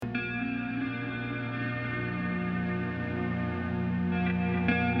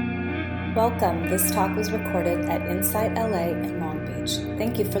Welcome. This talk was recorded at Insight LA in Long Beach.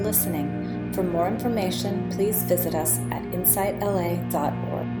 Thank you for listening. For more information, please visit us at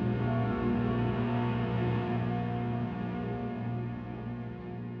insightla.org.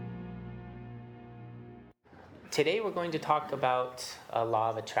 Today we're going to talk about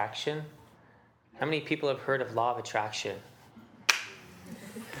law of attraction. How many people have heard of law of attraction?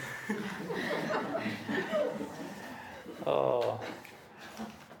 Oh,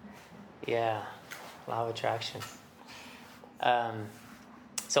 yeah, law of attraction.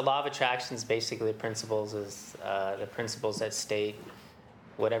 So law of attraction is basically the principles the principles that state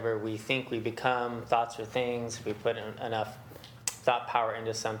whatever we think we become, thoughts or things. We put enough thought power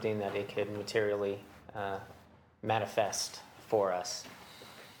into something that it could materially manifest for us.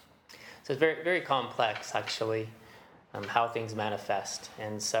 So it's very, very complex, actually, how things manifest.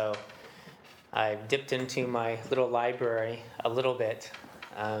 And so I've dipped into my little library a little bit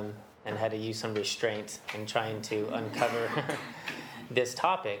and had to use some restraint in trying to uncover this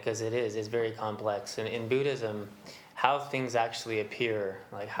topic, because it's very complex. And in Buddhism, how things actually appear,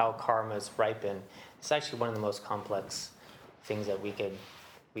 like how karmas ripen, it's actually one of the most complex things that we could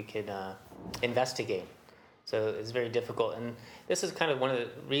investigate. So it's very difficult, and this is kind of one of the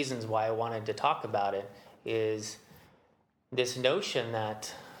reasons why I wanted to talk about it, is this notion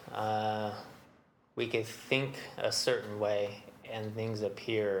that we could think a certain way and things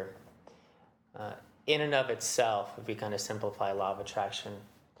appear in and of itself, if we kind of simplify law of attraction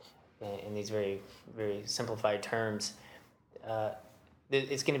in these very, very simplified terms.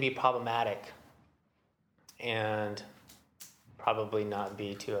 It's going to be problematic and probably not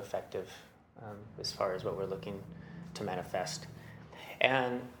be too effective as far as what we're looking to manifest.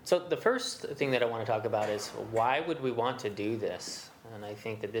 And so the first thing that I want to talk about is, why would we want to do this? And I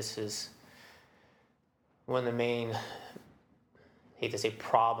think that this is one of the main, I hate to say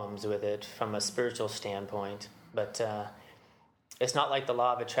problems with it from a spiritual standpoint, but it's not like the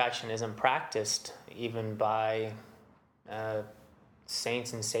law of attraction isn't practiced even by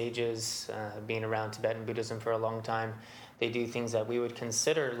saints and sages being around Tibetan Buddhism for a long time. They do things that we would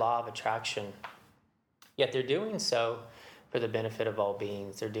consider law of attraction, yet they're doing so for the benefit of all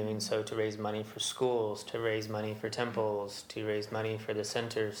beings. They're doing so to raise money for schools, to raise money for temples, to raise money for the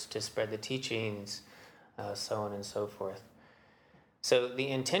centers, to spread the teachings, so on and so forth. So the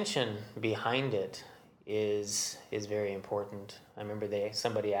intention behind it is very important. I remember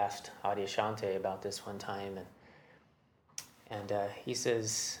somebody asked Adyashanti about this one time, and he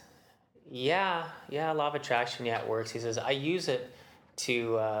says, yeah, law of attraction, yeah, it works. He says, I use it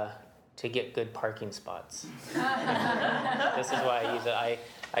to get good parking spots. This is why I use it.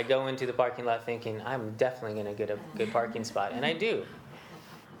 I go into the parking lot thinking, I'm definitely going to get a good parking spot, and I do.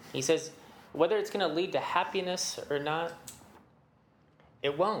 He says, whether it's going to lead to happiness or not,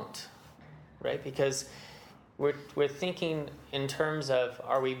 it won't, right? Because we're thinking in terms of,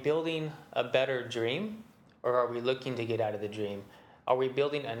 are we building a better dream, or are we looking to get out of the dream? Are we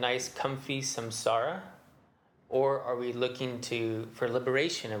building a nice, comfy samsara, or are we looking for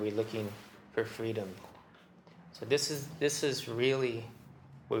liberation? Are we looking for freedom? So this is really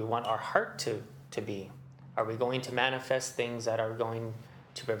what we want our heart to be. Are we going to manifest things that are going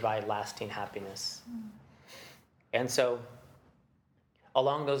to provide lasting happiness? And so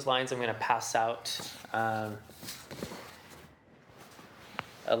along those lines, I'm going to pass out a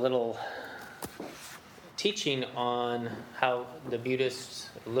little teaching on how the Buddhists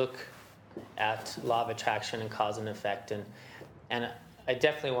look at law of attraction and cause and effect. And I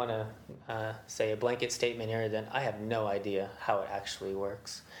definitely want to say a blanket statement here that I have no idea how it actually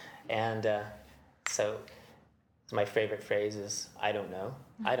works. And so my favorite phrase is, I don't know.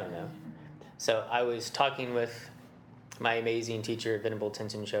 So I was talking with my amazing teacher, Venerable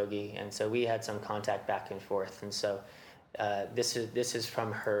Tenzin Chogi, and so we had some contact back and forth. And so this is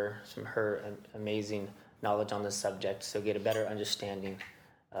from her amazing knowledge on the subject, so get a better understanding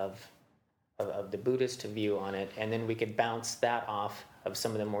of the Buddhist view on it, and then we could bounce that off of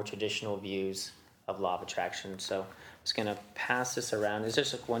some of the more traditional views of law of attraction. So I'm just going to pass this around. It's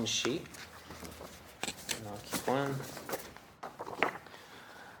just like one sheet, and I'll keep one.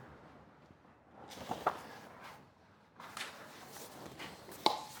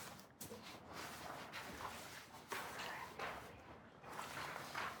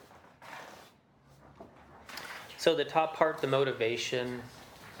 So the top part, the motivation,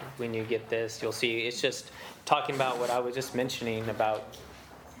 when you get this, you'll see it's just talking about what I was just mentioning about,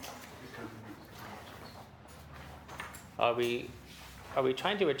 are we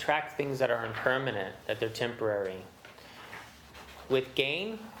trying to attract things that are impermanent, that they're temporary? With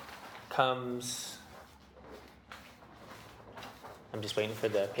gain comes I'm just waiting for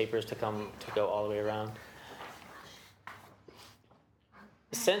the papers to go all the way around.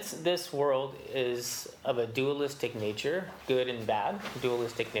 Since this world is of a dualistic nature, good and bad,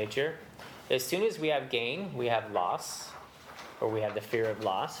 dualistic nature, as soon as we have gain, we have loss, or we have the fear of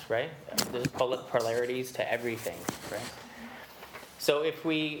loss, right? There's polarities to everything, right? So if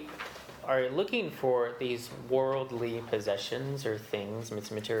we are looking for these worldly possessions or things,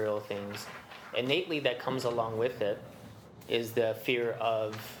 material things, innately that comes along with it is the fear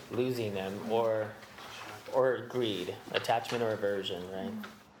of losing them, or greed, attachment or aversion, right?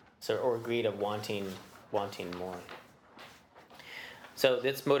 So, or greed of wanting more. So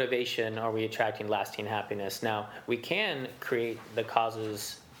this motivation, are we attracting lasting happiness? Now, we can create the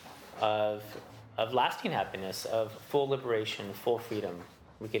causes of lasting happiness, of full liberation, full freedom.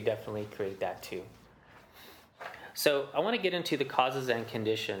 We could definitely create that too. So I want to get into the causes and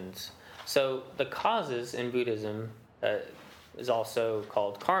conditions. So the causes in Buddhism is also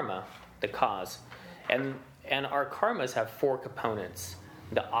called karma, the cause. And our karmas have 4 components: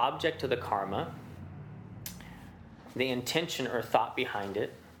 the object of the karma, the intention or thought behind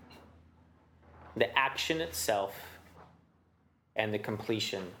it, the action itself, and the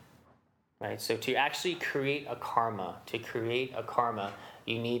completion. Right? So to actually create a karma,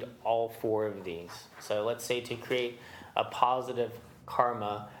 you need all 4 of these. So let's say to create a positive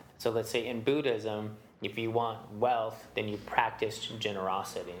karma, so let's say in Buddhism, if you want wealth, then you practice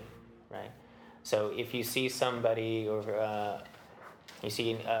generosity, right? So if you see somebody, or you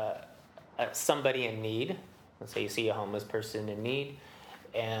see somebody in need, let's say you see a homeless person in need,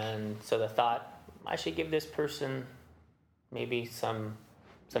 and so the thought, I should give this person maybe some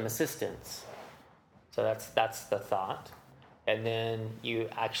assistance. So that's the thought. And then you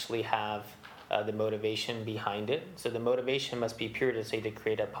actually have the motivation behind it. So the motivation must be pure to say to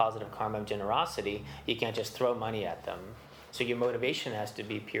create a positive karma of generosity. You can't just throw money at them. So your motivation has to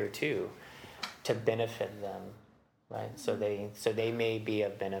be pure too, to benefit them, right? So they may be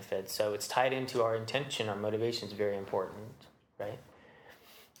of benefit. So it's tied into our intention. Our motivation is very important, right?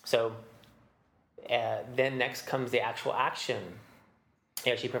 So then next comes the actual action.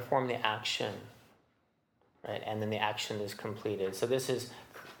 You actually perform the action, right? And then the action is completed. So this is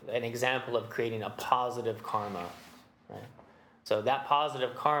an example of creating a positive karma, right? So that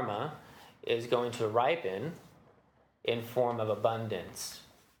positive karma is going to ripen in form of abundance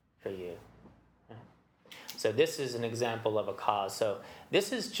for you. Right? So this is an example of a cause. So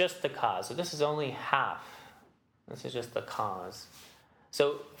this is just the cause. So this is only half. This is just the cause.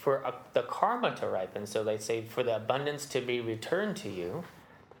 So for the karma to ripen, so let's say for the abundance to be returned to you,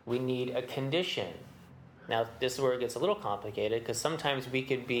 we need a condition. Now, this is where it gets a little complicated, because sometimes we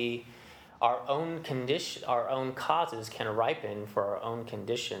could be our own causes can ripen for our own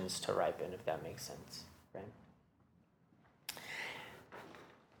conditions to ripen, if that makes sense, right?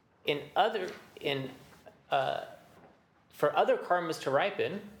 For other karmas to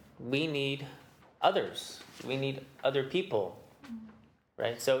ripen, we need others. We need other people,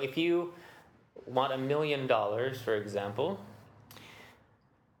 right? So if you want $1 million, for example,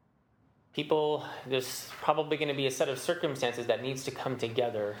 there's probably going to be a set of circumstances that needs to come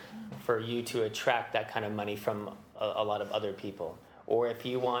together for you to attract that kind of money from a lot of other people. Or if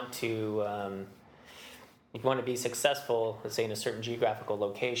you want to be successful, let's say in a certain geographical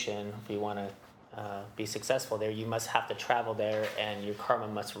location, if you want to be successful there, you must have to travel there, and your karma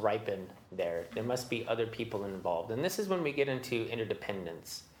must ripen there. There must be other people involved. And this is when we get into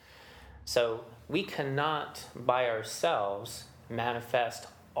interdependence. So we cannot, by ourselves, manifest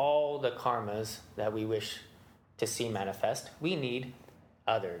all the karmas that we wish to see manifest. We need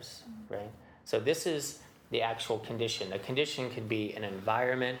others, right? So this is the actual condition. A condition could be an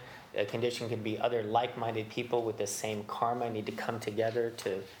environment. A condition could be other like-minded people with the same karma need to come together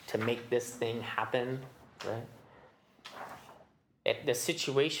to make this thing happen, right? The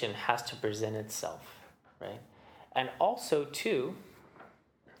situation has to present itself, right? And also, too,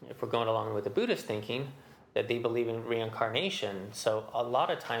 if we're going along with the Buddhist thinking, that they believe in reincarnation. So a lot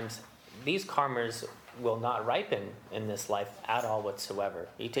of times, these karmas will not ripen in this life at all whatsoever.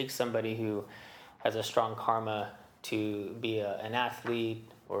 You take somebody who has a strong karma to be an athlete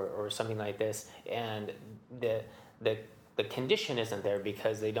or something like this, and the condition isn't there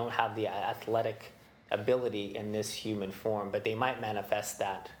because they don't have the athletic ability in this human form, but they might manifest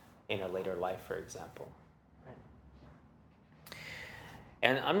that in a later life, for example.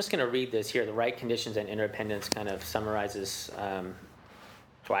 And I'm just going to read this here. The right conditions and interdependence kind of summarizes. So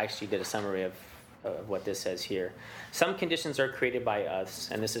I actually did a summary of what this says here. Some conditions are created by us,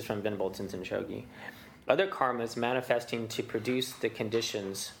 and this is from Venerable Tenzin Chogi. Other karmas manifesting to produce the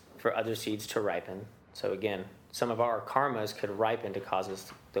conditions for other seeds to ripen. So again, some of our karmas could ripen to cause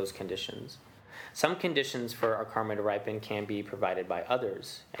us those conditions. Some conditions for our karma to ripen can be provided by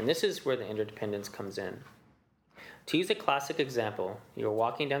others, and this is where the interdependence comes in. To use a classic example, you're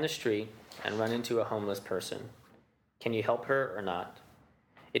walking down the street and run into a homeless person. Can you help her or not?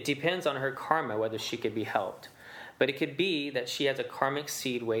 It depends on her karma whether she could be helped, but it could be that she has a karmic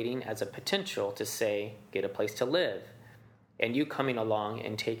seed waiting as a potential to, say, get a place to live, and you coming along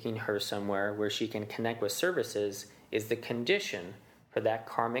and taking her somewhere where she can connect with services is the condition for that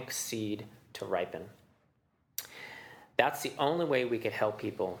karmic seed to ripen. That's the only way we could help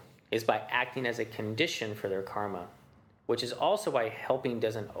people, is by acting as a condition for their karma, which is also why helping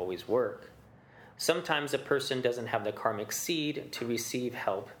doesn't always work. Sometimes a person doesn't have the karmic seed to receive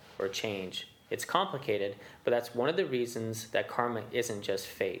help or change. It's complicated, but that's one of the reasons that karma isn't just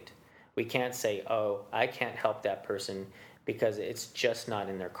fate. We can't say, oh, I can't help that person because it's just not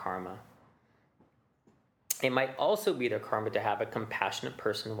in their karma. It might also be their karma to have a compassionate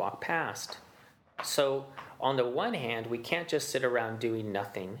person walk past. So on the one hand, we can't just sit around doing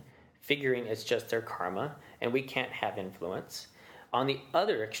nothing, figuring it's just their karma, and we can't have influence. On the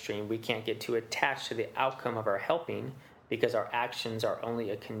other extreme, we can't get too attached to the outcome of our helping because our actions are only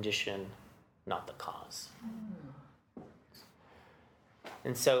a condition, not the cause.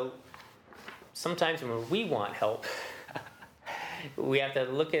 And so sometimes when we want help, we have to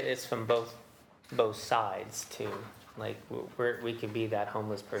look at this from both sides too. Like we could be that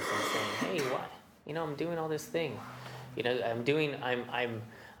homeless person saying, "Hey, what? I'm doing all this thing.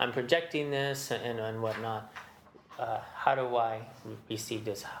 I'm projecting this and whatnot. How do I receive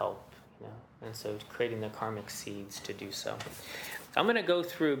this help?" And so creating the karmic seeds to do so. I'm going to go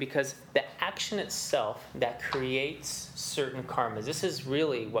through because the action itself that creates certain karmas. This is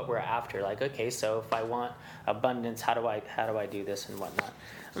really what we're after. Like, okay, so if I want abundance, how do I do this and whatnot?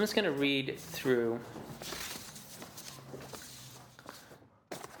 I'm just going to read through.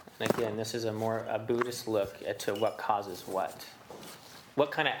 And again, this is a Buddhist look to what causes what.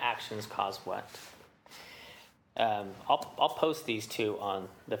 What kind of actions cause what? I'll post these two on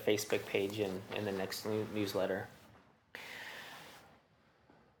the Facebook page and in the next newsletter.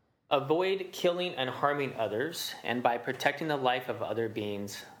 Avoid killing and harming others, and by protecting the life of other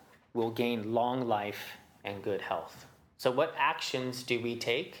beings, will gain long life and good health. So what actions do we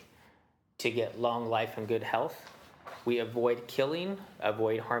take to get long life and good health? We avoid killing,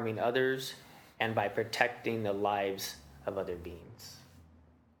 avoid harming others, and by protecting the lives of other beings.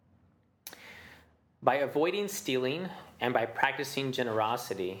 By avoiding stealing and by practicing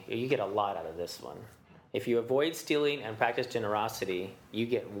generosity, you get a lot out of this one. If you avoid stealing and practice generosity, you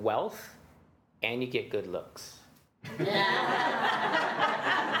get wealth and you get good looks.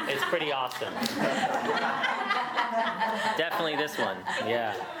 It's pretty awesome. Definitely this one,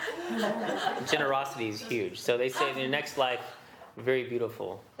 yeah. Generosity is huge. So they say in your next life, very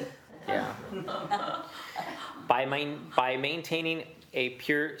beautiful. Yeah. By maintaining a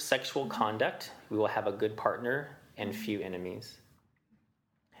pure sexual conduct, we will have a good partner and few enemies.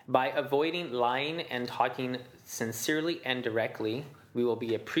 By avoiding lying and talking sincerely and directly, we will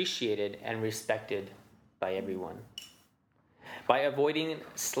be appreciated and respected by everyone. By avoiding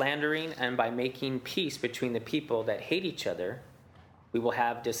slandering and by making peace between the people that hate each other, we will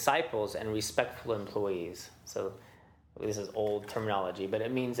have disciples and respectful employees. So this is old terminology, but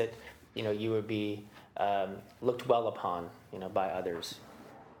it means that you would be looked well upon by others.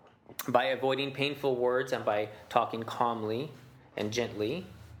 By avoiding painful words and by talking calmly and gently,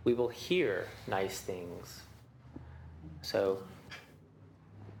 we will hear nice things. So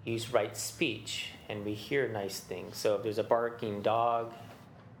use right speech and we hear nice things. So if there's a barking dog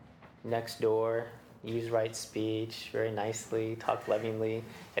next door, use right speech very nicely, talk lovingly,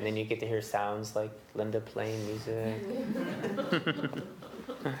 and then you get to hear sounds like Linda playing music.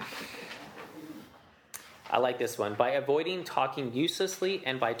 I like this one. By avoiding talking uselessly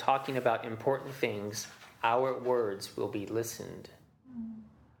and by talking about important things, our words will be listened.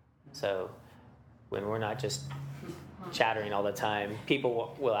 So when we're not just chattering all the time,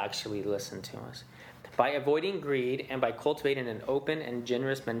 people will actually listen to us. By avoiding greed and by cultivating an open and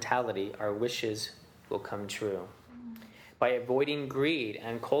generous mentality, our wishes will come true. By avoiding greed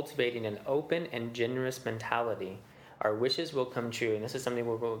and cultivating an open and generous mentality, our wishes will come true. And this is something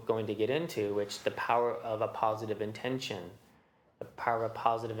we're going to get into, which the power of a positive intention. The power of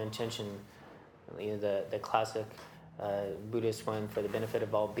positive intention, the classic Buddhist one, for the benefit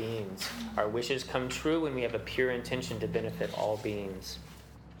of all beings. Our wishes come true when we have a pure intention to benefit all beings.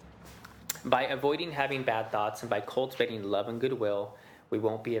 By avoiding having bad thoughts and by cultivating love and goodwill, we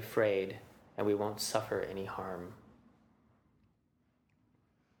won't be afraid and we won't suffer any harm.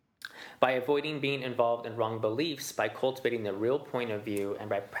 By avoiding being involved in wrong beliefs, by cultivating the real point of view, and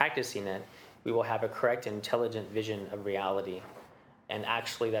by practicing it, we will have a correct and intelligent vision of reality. And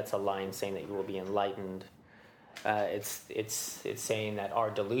actually, that's a line saying that you will be enlightened. It's saying that our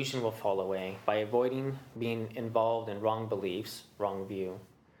delusion will fall away by avoiding being involved in wrong beliefs, wrong view.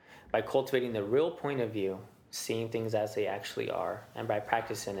 By cultivating the real point of view, seeing things as they actually are, and by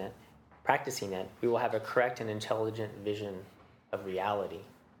practicing it, we will have a correct and intelligent vision of reality.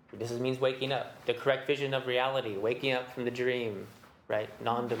 This means waking up, the correct vision of reality, waking up from the dream, right?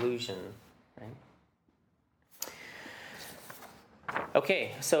 Non-delusion, right?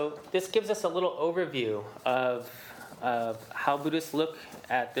 Okay, so this gives us a little overview of how Buddhists look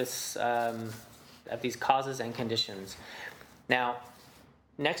at this, at these causes and conditions. Now,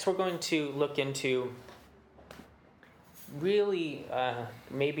 next we're going to look into really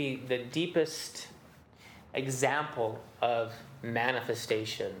maybe the deepest example of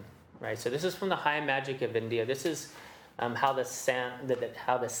manifestation, right? So this is from the High Magic of India. This is how the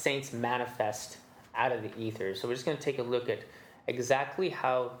saints manifest out of the ether. So we're just going to take a look at exactly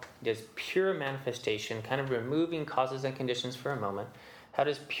how does pure manifestation, kind of removing causes and conditions for a moment, how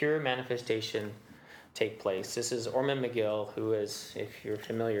does pure manifestation take place? This is Ormond McGill, who is, if you're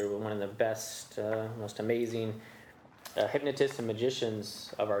familiar, one of the best, most amazing hypnotists and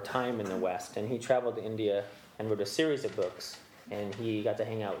magicians of our time in the West. And he traveled to India and wrote a series of books, and he got to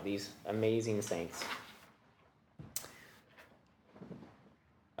hang out with these amazing saints.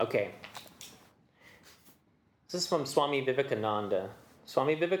 Okay. This is from Swami Vivekananda.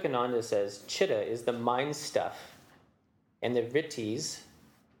 Swami Vivekananda says, Chitta is the mind stuff, and the vrittis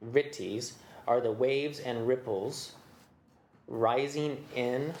are the waves and ripples rising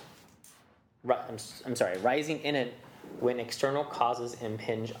in it when external causes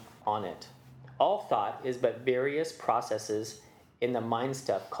impinge on it. All thought is but various processes in the mind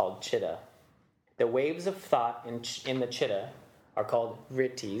stuff called chitta. The waves of thought in the chitta are called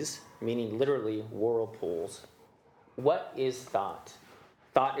vrittis, meaning literally whirlpools. What is thought?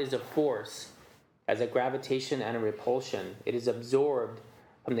 Thought is a force, as a gravitation and a repulsion. It is absorbed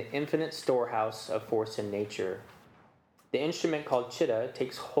from the infinite storehouse of force in nature. The instrument called chitta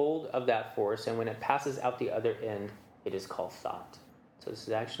takes hold of that force, and when it passes out the other end, it is called thought. So this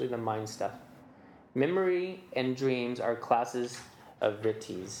is actually the mind stuff. Memory and dreams are classes of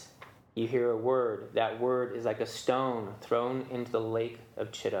vrittis. You hear a word. That word is like a stone thrown into the lake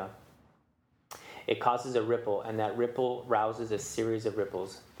of chitta. It causes a ripple, and that ripple rouses a series of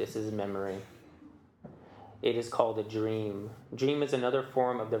ripples. This is memory. It is called a dream. Dream is another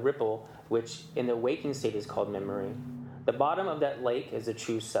form of the ripple, which in the waking state is called memory. The bottom of that lake is the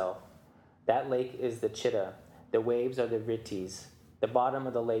true self. That lake is the chitta. The waves are the vrittis. The bottom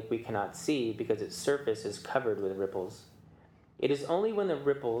of the lake we cannot see because its surface is covered with ripples. It is only when the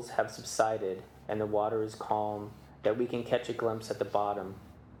ripples have subsided and the water is calm that we can catch a glimpse at the bottom.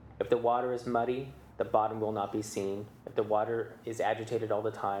 If the water is muddy, the bottom will not be seen. If the water is agitated all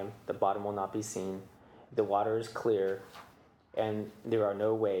the time, the bottom will not be seen. If the water is clear and there are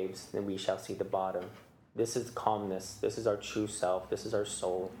no waves, then we shall see the bottom. This is calmness. This is our true self. This is our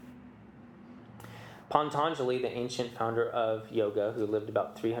soul. Patanjali, the ancient founder of yoga, who lived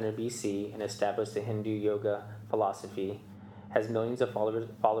about 300 BC and established the Hindu yoga philosophy, has millions of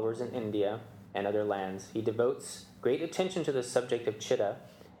followers in India and other lands. He devotes great attention to the subject of chitta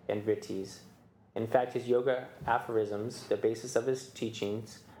and vrittis. In fact, his yoga aphorisms, the basis of his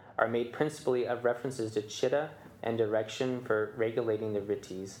teachings, are made principally of references to chitta and direction for regulating the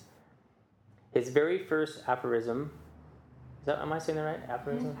vrittis. His very first aphorism, am I saying that right?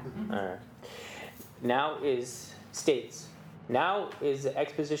 Aphorism? All right. States, now is the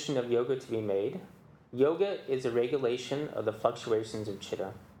exposition of yoga to be made. Yoga is a regulation of the fluctuations of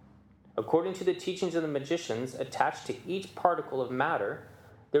chitta. According to the teachings of the magicians, attached to each particle of matter,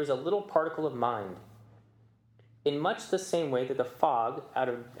 there is a little particle of mind. In much the same way that the fog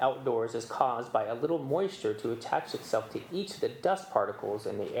outdoors is caused by a little moisture to attach itself to each of the dust particles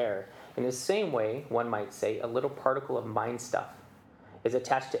in the air, in the same way, one might say, a little particle of mind stuff is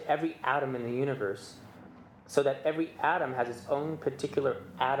attached to every atom in the universe, so that every atom has its own particular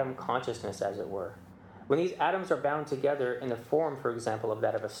atom consciousness, as it were. When these atoms are bound together in the form, for example, of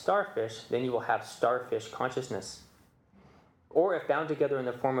that of a starfish, then you will have starfish consciousness. Or if bound together in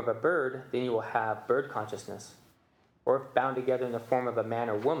the form of a bird, then you will have bird consciousness. Or if bound together in the form of a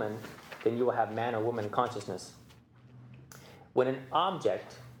man or woman, then you will have man or woman consciousness. When an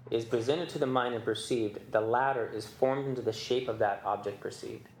object is presented to the mind and perceived, the latter is formed into the shape of that object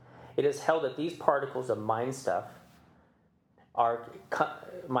perceived. It is held that these particles of mind stuff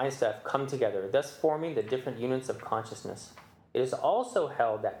come together, thus forming the different units of consciousness. It is also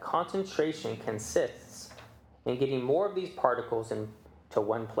held that concentration consists in getting more of these particles into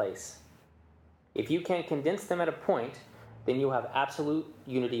one place. If you can condense them at a point, then you have absolute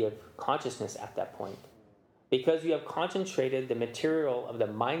unity of consciousness at that point. Because you have concentrated the material of the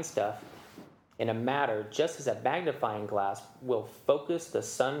mind stuff in a matter, just as a magnifying glass will focus the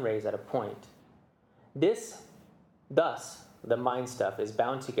sun rays at a point. Thus, the mind stuff is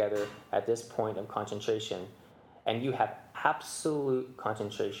bound together at this point of concentration, and you have absolute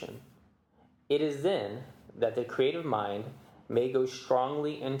concentration. It is then that the creative mind may go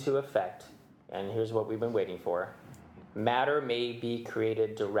strongly into effect, and here's what we've been waiting for. Matter may be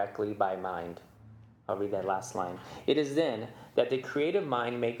created directly by mind. I'll read that last line. It is then that the creative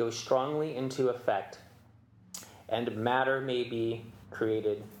mind may go strongly into effect, and matter may be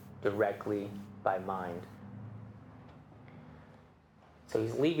created directly by mind. So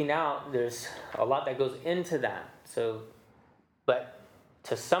he's leaving out, there's a lot that goes into that. But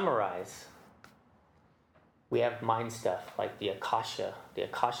to summarize, we have mind stuff like the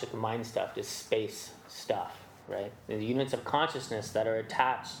Akashic mind stuff, this space stuff, right? The units of consciousness that are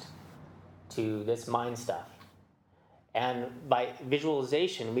attached to this mind stuff. And by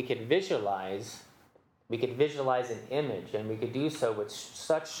visualization, we could visualize an image, and we could do so with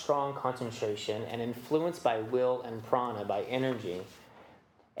such strong concentration and influenced by will and prana, by energy.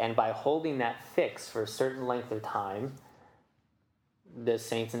 And by holding that fixed for a certain length of time, the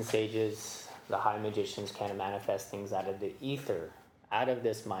saints and sages, the high magicians, can manifest things out of the ether. Out of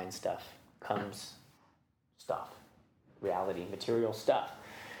this mind stuff comes stuff, reality, material stuff.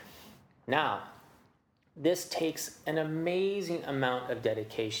 Now, this takes an amazing amount of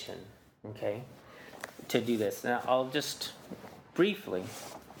dedication, okay, to do this. Now, I'll just briefly,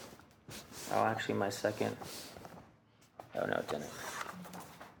 it didn't.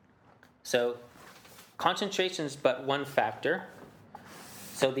 So, concentration is but one factor.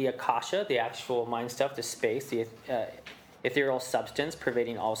 So the akasha, the actual mind stuff, the space, the ethereal substance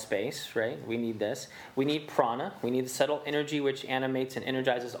pervading all space, right? We need this. We need prana. We need the subtle energy which animates and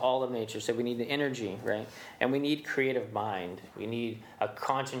energizes all of nature. So we need the energy, right? And we need creative mind. We need a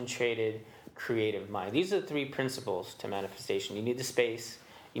concentrated creative mind. These are the three principles to manifestation. You need the space,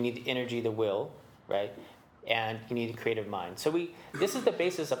 you need the energy, the will, right? And you need the creative mind. So this is the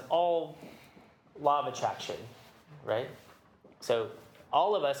basis of all law of attraction, right? So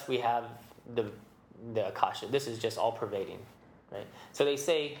all of us, we have the akasha. This is just all pervading, right? So they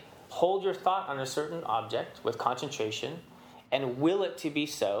say, hold your thought on a certain object with concentration and will it to be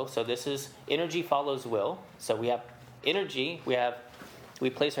so. So this is energy follows will. So we have energy, we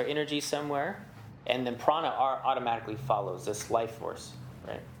place our energy somewhere, and then prana automatically follows this life force,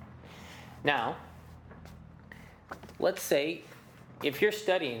 right? Now, let's say if you're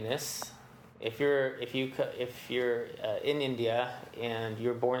studying this, if you're in India and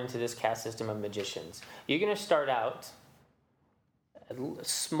you're born into this caste system of magicians, you're going to start out a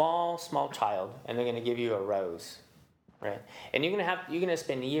small child, and they're going to give you a rose, right? And you're going to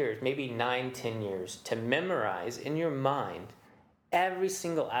spend years, maybe 9-10 years, to memorize in your mind every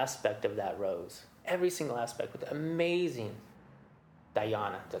single aspect of that rose, every single aspect with amazing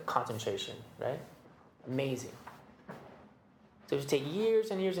dhyana, the concentration, right? Amazing. So it would take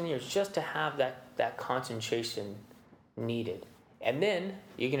years and years and years just to have that concentration needed. And then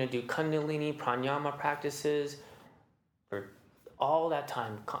you're going to do Kundalini, Pranayama practices for all that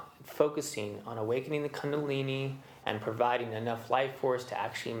time, focusing on awakening the Kundalini and providing enough life force to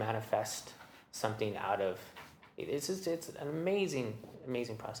actually manifest something out of it. It's an amazing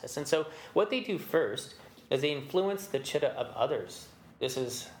process. And so what they do first is they influence the chitta of others. This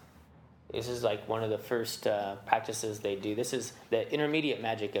is like one of the first practices they do. This is the intermediate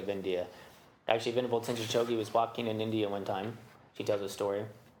magic of India. Actually, Venerable Tenzin Chogi was walking in India one time. She tells a story.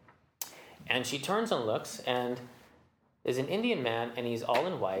 And she turns and looks, and there's an Indian man, and he's all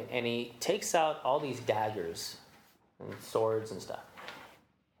in white, and he takes out all these daggers and swords and stuff.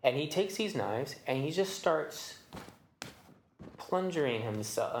 And he takes these knives, and he just starts plunging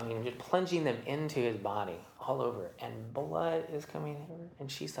them into his body all over. And blood is coming over,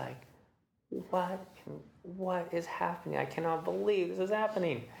 and she's like, what is happening? I cannot believe this is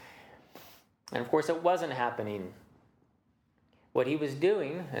happening. And of course, it wasn't happening. What he was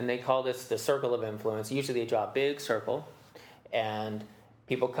doing, and they call this the circle of influence. Usually they draw a big circle, and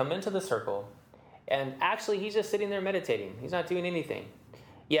people come into the circle, and actually he's just sitting there meditating. He's not doing anything.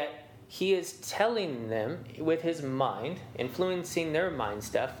 Yet he is telling them with his mind, influencing their mind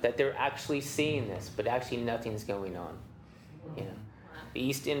stuff, that they're actually seeing this, but actually nothing's going on. You know. The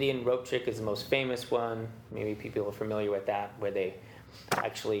East Indian rope trick is the most famous one. Maybe people are familiar with that, where they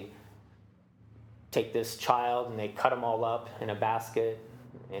actually take this child and they cut him all up in a basket,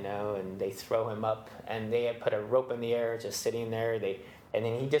 and they throw him up, and they put a rope in the air just sitting there. And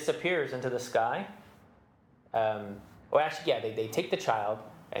then he disappears into the sky. They take the child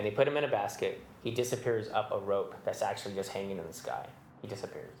and they put him in a basket. He disappears up a rope that's actually just hanging in the sky. He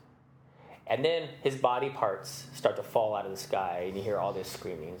disappears. And then his body parts start to fall out of the sky, and you hear all this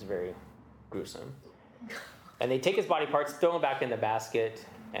screaming. It's very gruesome. And they take his body parts, throw him back in the basket,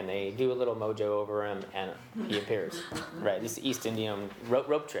 and they do a little mojo over him, and he appears. Right? This East Indian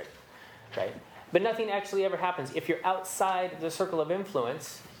rope trick. Right? But nothing actually ever happens. If you're outside the circle of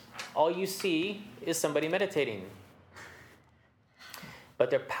influence, all you see is somebody meditating. But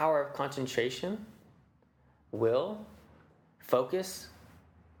their power of concentration, will, focus,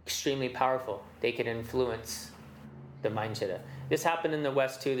 extremely powerful. They can influence the mind chitta. This happened in the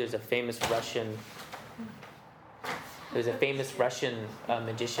West too. There's a famous Russian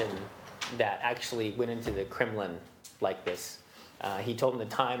magician that actually went into the Kremlin like this. He told him the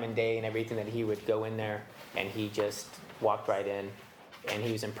time and day and everything that he would go in there, and he just walked right in, and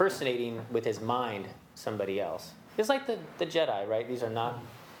he was impersonating with his mind somebody else. It's like the Jedi, right? These are not,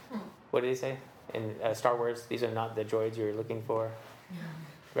 what did he say in Star Wars? These are not the droids you're looking for,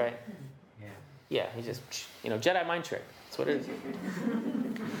 right? Yeah, he just, Jedi mind trick. That's what it is.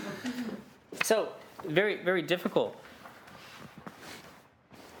 So, very, very difficult.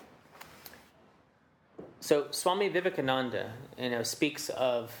 So Swami Vivekananda, speaks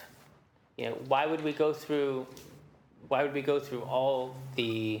of, why would we go through all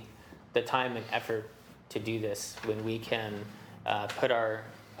the time and effort to do this when we can put our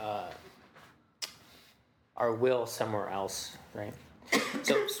will somewhere else, right?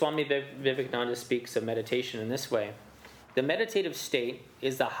 So Swami Vivekananda speaks of meditation in this way: the meditative state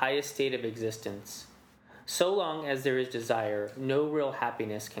is the highest state of existence. So long as there is desire, no real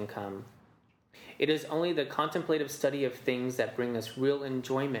happiness can come. It is only the contemplative study of things that bring us real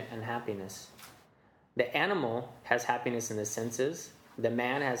enjoyment and happiness. The animal has happiness in the senses. The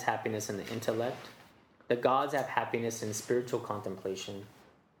man has happiness in the intellect. The gods have happiness in spiritual contemplation.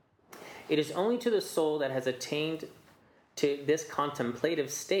 It is only to the soul that has attained to this contemplative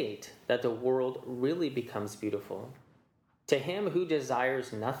state that the world really becomes beautiful. To him who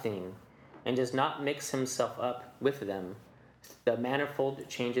desires nothing and does not mix himself up with them, the manifold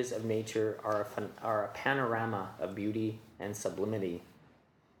changes of nature are a panorama of beauty and sublimity.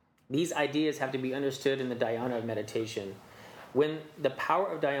 These ideas have to be understood in the dhyana of meditation. When the power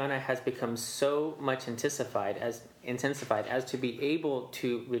of dhyana has become so much intensified as to be able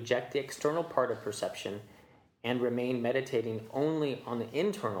to reject the external part of perception and remain meditating only on the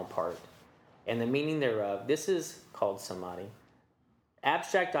internal part and the meaning thereof, this is called samadhi.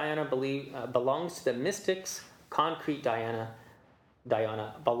 Abstract dhyana belongs to the mystics. Concrete dhyana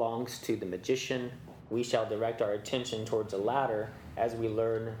belongs to the magician. We shall direct our attention towards the latter as we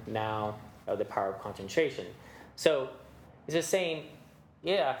learn now of the power of concentration. So it's just saying,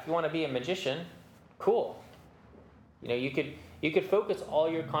 if you want to be a magician, cool. You could focus all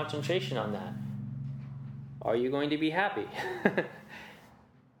your concentration on that. Are you going to be happy?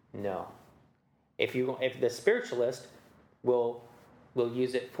 No. If the spiritualist will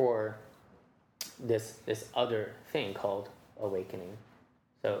use it for this other thing called awakening.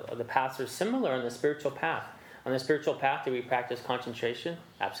 So the paths are similar on the spiritual path. On the spiritual path, do we practice concentration?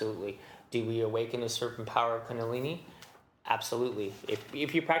 Absolutely. Do we awaken a certain power of Kundalini? Absolutely.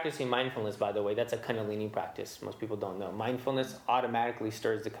 If you're practicing mindfulness, by the way, that's a Kundalini practice. Most people don't know. Mindfulness automatically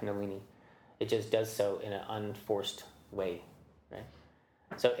stirs the Kundalini. It just does so in an unforced way, right?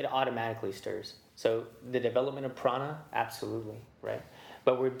 So it automatically stirs. So the development of prana, absolutely, right?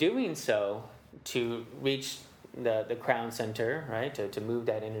 But we're doing so to reach the crown center, right? To move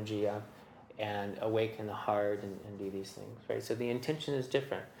that energy up and awaken the heart and do these things, right? So the intention is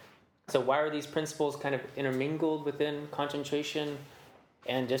different. So why are these principles kind of intermingled within concentration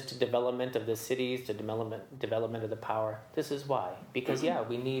and just the development of the cities, the development of the power? This is why. Because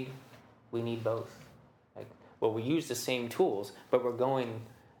we need both. We use the same tools, but we're going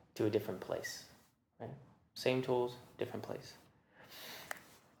to a different place, right? Same tools, different place.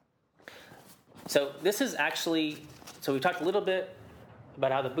 So this is actually, we talked a little bit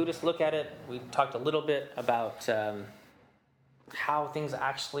about how the Buddhists look at it. We talked a little bit about how things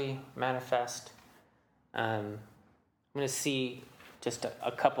actually manifest. I'm going to see just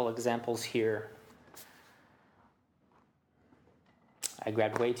a couple examples here. I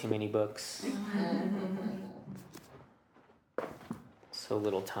grabbed way too many books. So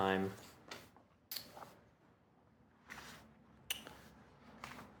little time.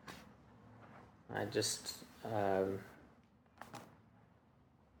 I just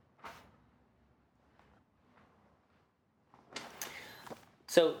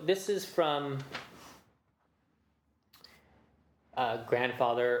So this is from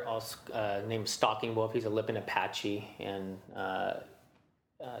grandfather, also, named Stalking Wolf. He's a Lipan Apache, and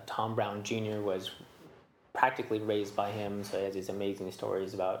Tom Brown Jr. was practically raised by him, so he has these amazing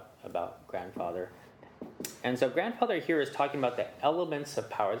stories about grandfather. And so grandfather here is talking about the elements of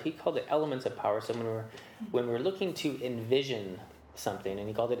power. He called it elements of power. So when we're looking to envision something, and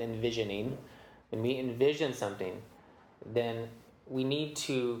he called it envisioning, when we envision something, then we need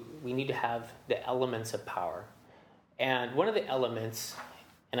to have the elements of power. And one of the elements,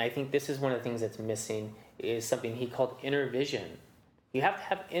 and I think this is one of the things that's missing, is something he called inner vision. You have to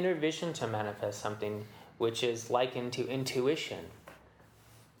have inner vision to manifest something, which is likened to intuition.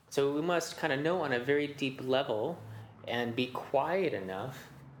 So we must kind of know on a very deep level and be quiet enough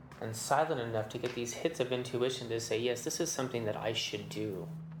and silent enough to get these hits of intuition to say, yes, this is something that I should do.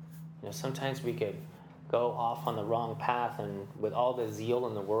 Sometimes we could go off on the wrong path and with all the zeal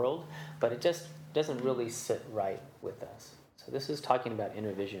in the world, but it just doesn't really sit right with us. So this is talking about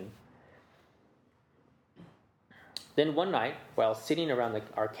inner vision. Then one night, while sitting around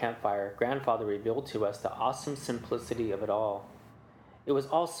our campfire, grandfather revealed to us the awesome simplicity of it all. It was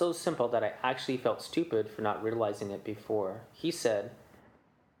all so simple that I actually felt stupid for not realizing it before. He said,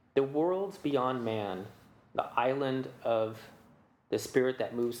 "The worlds beyond man, the island of the spirit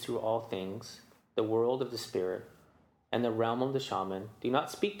that moves through all things, the world of the spirit, and the realm of the shaman, do not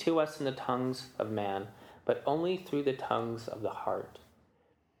speak to us in the tongues of man, but only through the tongues of the heart.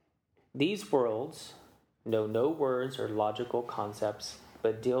 These worlds know no words or logical concepts,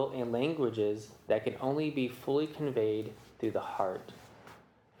 but deal in languages that can only be fully conveyed through the heart.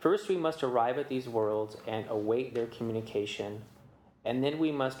 First, we must arrive at these worlds and await their communication, and then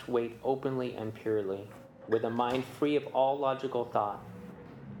we must wait openly and purely, with a mind free of all logical thought.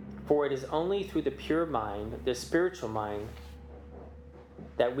 For it is only through the pure mind, the spiritual mind,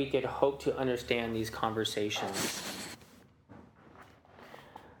 that we could hope to understand these conversations."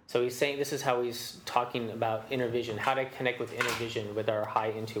 So he's saying this is how he's talking about inner vision, how to connect with inner vision with our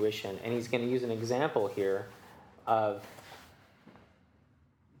high intuition. And he's going to use an example here of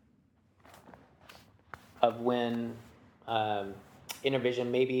when inner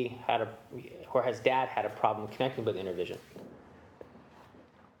vision maybe or his dad had a problem connecting with inner vision.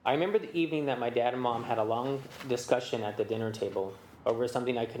 "I remember the evening that my dad and mom had a long discussion at the dinner table over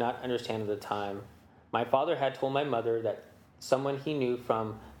something I could not understand at the time. My father had told my mother that someone he knew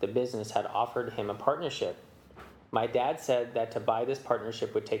from the business had offered him a partnership. My dad said that to buy this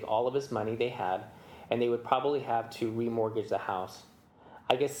partnership would take all of his money they had, and they would probably have to remortgage the house.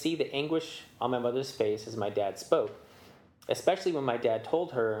 I could see the anguish on my mother's face as my dad spoke, especially when my dad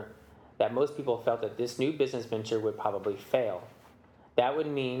told her that most people felt that this new business venture would probably fail. That would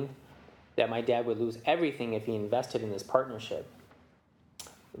mean that my dad would lose everything if he invested in this partnership.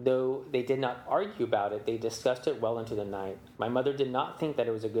 Though they did not argue about it, they discussed it well into the night. My mother did not think that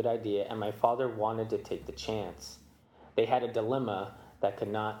it was a good idea, and my father wanted to take the chance. They had a dilemma that could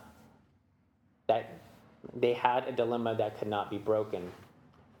not be broken.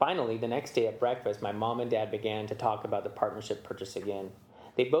 Finally, the next day at breakfast, my mom and dad began to talk about the partnership purchase again.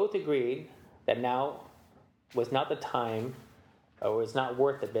 They both agreed that now was not the time, or was not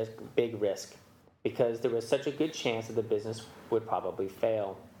worth the big risk, because there was such a good chance that the business would probably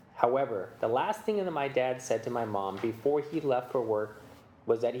fail. However, the last thing that my dad said to my mom before he left for work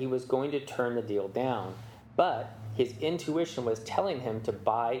was that he was going to turn the deal down, but his intuition was telling him to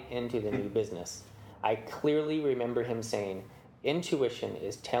buy into the new business. I clearly remember him saying, 'Intuition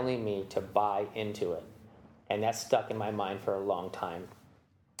is telling me to buy into it.' And that stuck in my mind for a long time."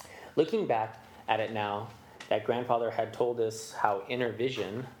 Looking back at it now, that grandfather had told us how inner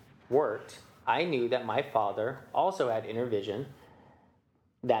vision worked, I knew that my father also had inner vision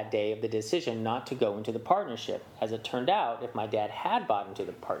that day of the decision not to go into the partnership. As it turned out, if my dad had bought into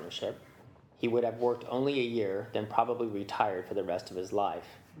the partnership, he would have worked only a year, then probably retired for the rest of his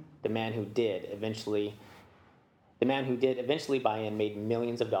life. The man who did eventually buy in made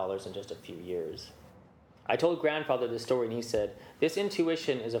millions of dollars in just a few years. I told grandfather this story, and he said, "This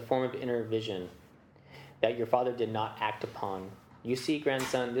intuition is a form of inner vision that your father did not act upon. You see,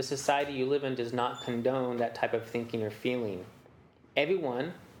 grandson, this society you live in does not condone that type of thinking or feeling.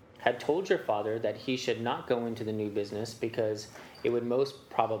 Everyone had told your father that he should not go into the new business because it would most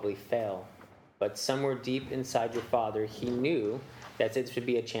probably fail. But somewhere deep inside your father, he knew that it should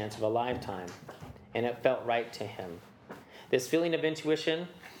be a chance of a lifetime, and it felt right to him. This feeling of intuition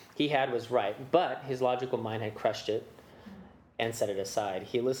he had was right, but his logical mind had crushed it and set it aside.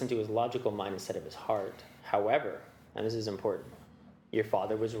 He listened to his logical mind instead of his heart. However, and this is important, your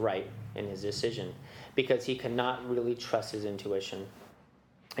father was right in his decision because he could not really trust his intuition.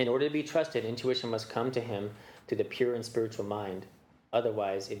 In order to be trusted, intuition must come to him through the pure and spiritual mind.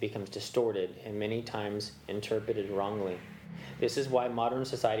 Otherwise, it becomes distorted and many times interpreted wrongly. This is why modern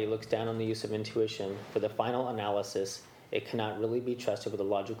society looks down on the use of intuition. For the final analysis, it cannot really be trusted with a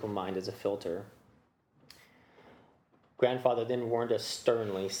logical mind as a filter. Grandfather then warned us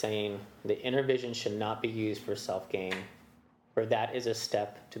sternly, saying, the inner vision should not be used for self-gain, for that is a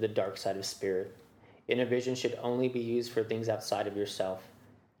step to the dark side of spirit. Inner vision should only be used for things outside of yourself,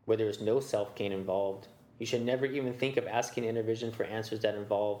 where there is no self-gain involved. You should never even think of asking inner vision for answers that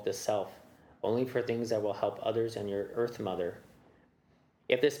involve the self, only for things that will help others and your earth mother.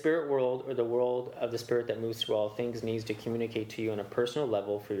 If the spirit world or the world of the spirit that moves through all things needs to communicate to you on a personal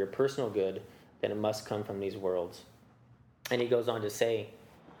level for your personal good, then it must come from these worlds. And he goes on to say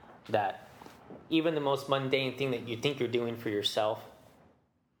that even the most mundane thing that you think you're doing for yourself,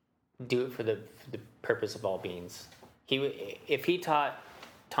 do it for the purpose of all beings. If he taught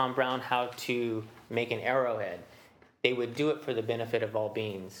Tom Brown how to make an arrowhead, they would do it for the benefit of all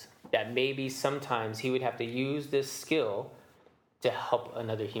beings. That maybe sometimes he would have to use this skill to help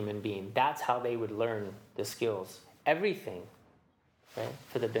another human being. That's how they would learn the skills. Everything, right,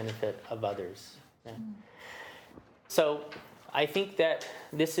 for the benefit of others. Right? So I think that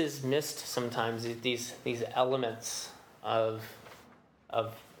this is missed sometimes, these elements of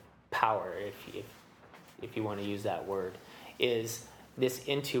power, if you want to use that word, is this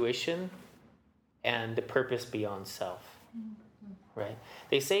intuition and the purpose beyond self, right?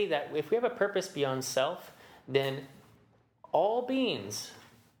 They say that if we have a purpose beyond self, then all beings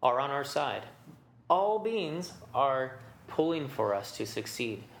are on our side. All beings are pulling for us to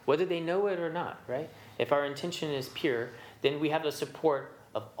succeed, whether they know it or not, right? If our intention is pure, then we have the support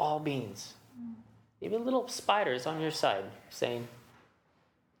of all beings. Even little spiders on your side saying,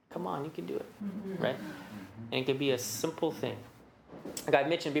 come on, you can do it, right? And it could be a simple thing. Like I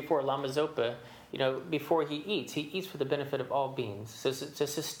mentioned before, Lama Zopa, before he eats for the benefit of all beings. So to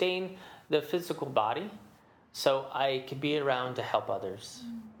sustain the physical body, so I could be around to help others,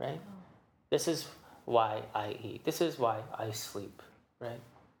 right? This is why I eat. This is why I sleep, right?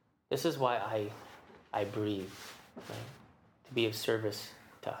 This is why I breathe, right? To be of service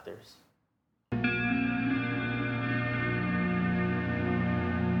to others.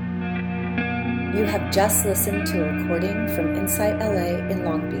 You have just listened to a recording from Insight LA in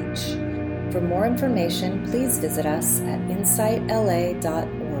Long Beach. For more information, please visit us at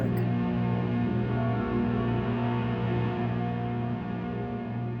insightla.org.